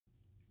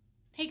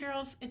Hey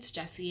girls, it's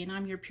Jessie and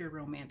I'm your Pure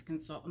Romance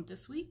consultant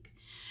this week.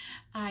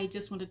 I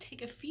just want to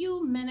take a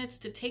few minutes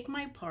to take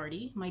my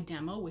party, my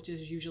demo, which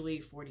is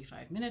usually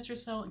 45 minutes or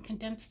so, and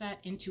condense that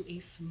into a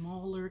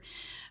smaller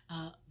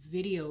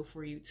video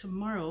for you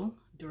tomorrow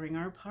during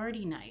our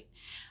party night.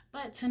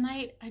 But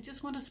tonight, I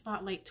just want to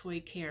spotlight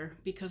toy care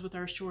because with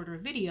our shorter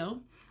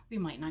video, we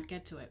might not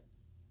get to it.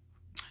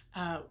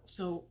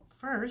 So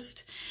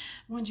first,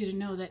 I want you to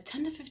know that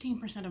 10 to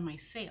 15% of my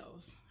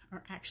sales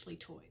are actually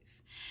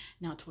toys.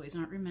 Now, toys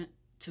aren't meant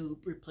to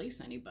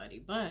replace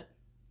anybody, but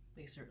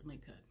they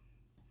certainly could.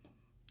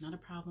 Not a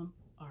problem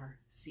or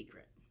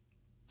secret.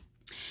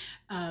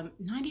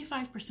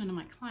 95% of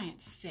my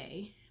clients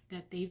say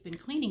that they've been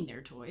cleaning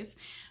their toys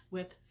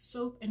with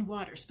soap and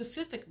water,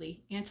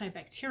 specifically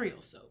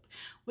antibacterial soap,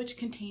 which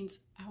contains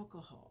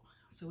alcohol.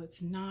 So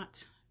it's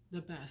not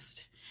the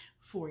best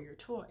for your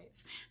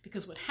toys,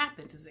 because what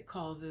happens is it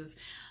causes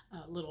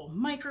little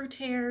micro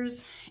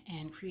tears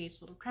and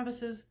creates little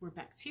crevices where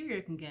bacteria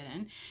can get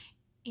in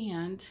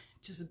and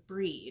just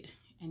breed,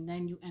 and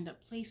then you end up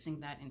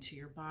placing that into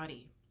your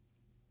body.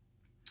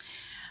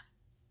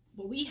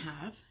 What we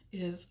have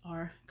is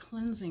our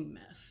cleansing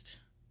mist.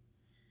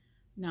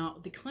 Now,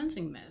 the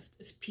cleansing mist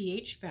is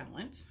pH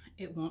balanced.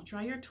 It won't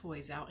dry your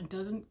toys out and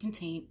doesn't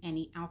contain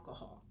any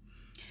alcohol.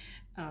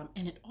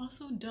 And it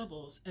also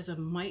doubles as a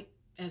makeup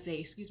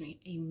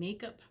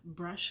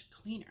brush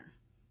cleaner.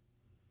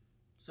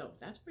 So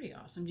that's pretty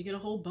awesome. You get a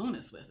whole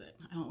bonus with it.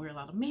 I don't wear a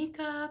lot of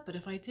makeup, but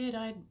if I did,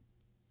 I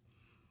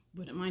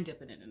wouldn't mind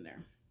dipping it in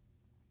there.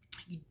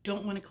 You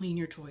don't want to clean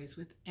your toys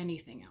with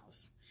anything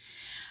else.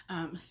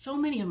 So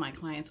many of my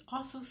clients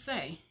also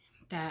say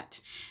that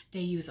they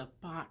use a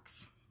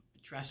box,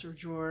 a dresser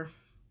drawer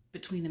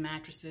between the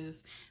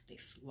mattresses. They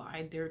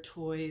slide their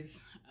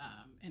toys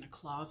in a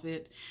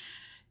closet,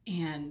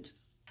 and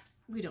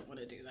we don't want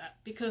to do that,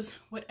 because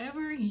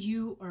whatever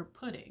you are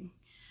putting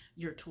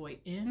your toy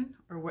in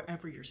or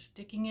wherever you're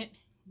sticking it,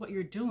 what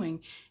you're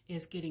doing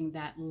is getting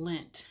that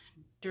lint,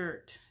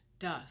 dirt,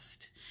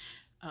 dust,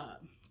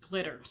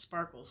 glitter,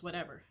 sparkles,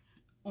 whatever,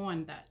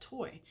 on that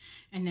toy.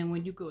 And then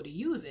when you go to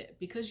use it,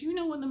 because in the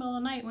middle of the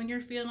night when you're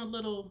feeling a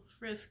little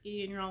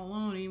frisky and you're all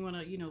alone and you want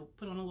to,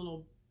 put on a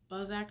little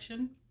buzz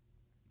action,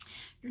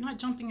 you're not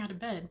jumping out of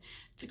bed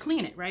to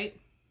clean it, right?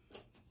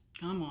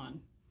 Come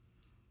on.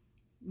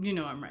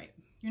 I'm right.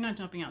 You're not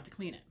jumping out to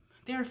clean it.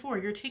 Therefore,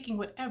 you're taking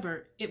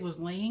whatever it was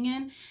laying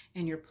in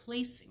and you're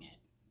placing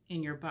it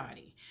in your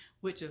body,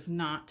 which is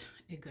not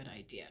a good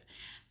idea.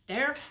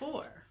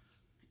 Therefore,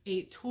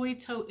 a toy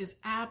tote is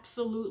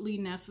absolutely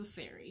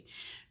necessary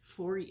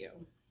for you.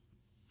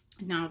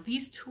 Now,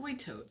 these toy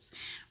totes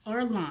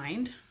are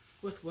lined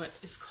with what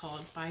is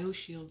called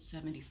BioShield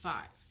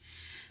 75.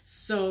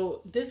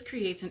 So this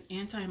creates an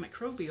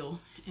antimicrobial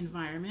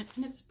environment,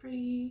 and it's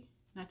pretty.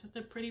 Not just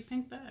a pretty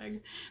pink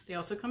bag. They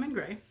also come in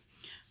gray,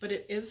 but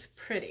it is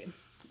pretty.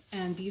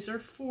 And these are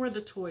for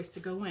the toys to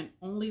go in,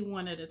 only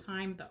one at a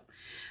time though.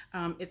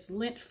 It's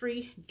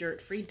lint-free,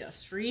 dirt-free,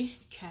 dust-free,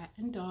 cat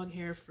and dog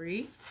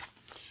hair-free.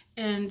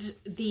 And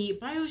the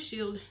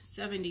BioShield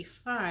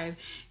 75,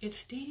 it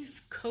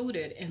stays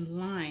coated and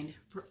lined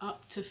for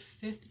up to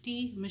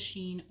 50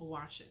 machine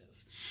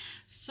washes.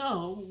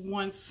 So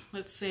once,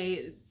 let's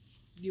say,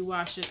 you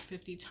wash it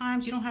 50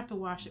 times, you don't have to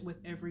wash it with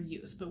every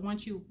use. But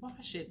once you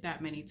wash it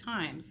that many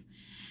times,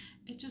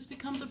 it just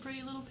becomes a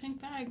pretty little pink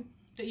bag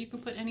that you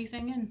can put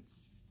anything in.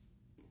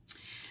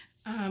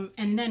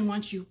 And then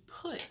once you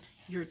put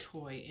your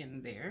toy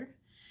in there,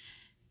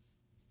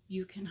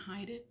 you can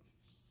hide it,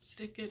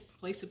 stick it,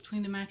 place it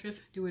between the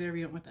mattress, do whatever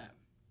you want with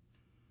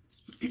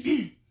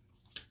that.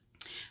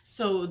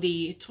 So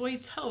the toy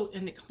tote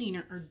and the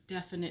cleaner are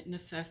definite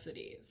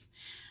necessities.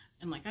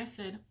 And like I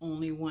said,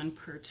 only one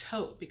per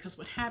tote, because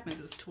what happens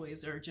is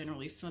toys are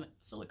generally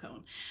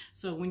silicone.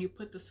 So when you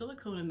put the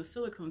silicone and the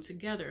silicone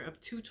together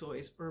of two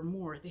toys or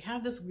more, they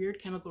have this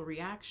weird chemical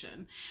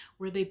reaction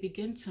where they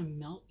begin to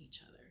melt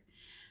each other.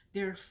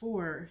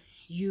 Therefore,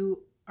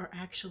 you are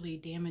actually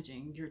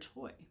damaging your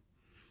toy.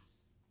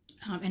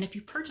 And if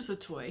you purchase a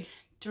toy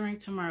during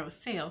tomorrow's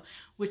sale,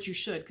 which you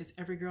should, because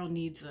every girl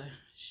needs a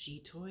she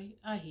toy,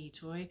 a he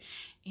toy,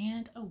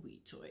 and a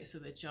we toy so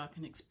that y'all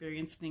can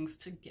experience things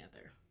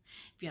together.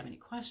 If you have any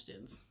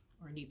questions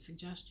or need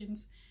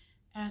suggestions,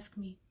 ask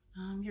me.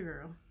 I'm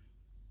your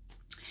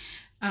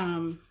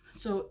girl.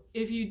 So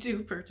if you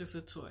do purchase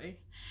a toy,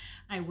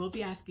 I will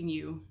be asking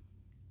you,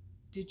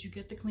 did you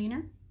get the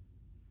cleaner?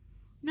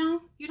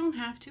 No, you don't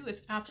have to.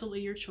 It's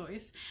absolutely your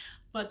choice.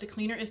 But the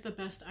cleaner is the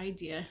best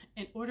idea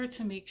in order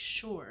to make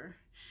sure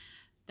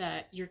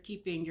that you're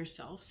keeping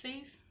yourself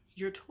safe,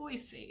 your toy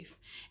safe,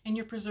 and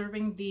you're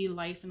preserving the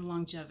life and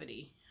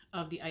longevity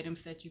of the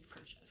items that you've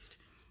purchased.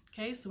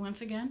 Okay, so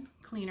once again,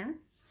 cleaner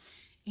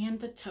and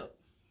the tote.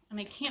 And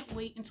I can't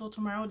wait until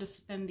tomorrow to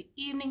spend the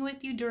evening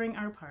with you during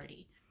our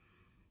party.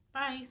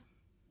 Bye.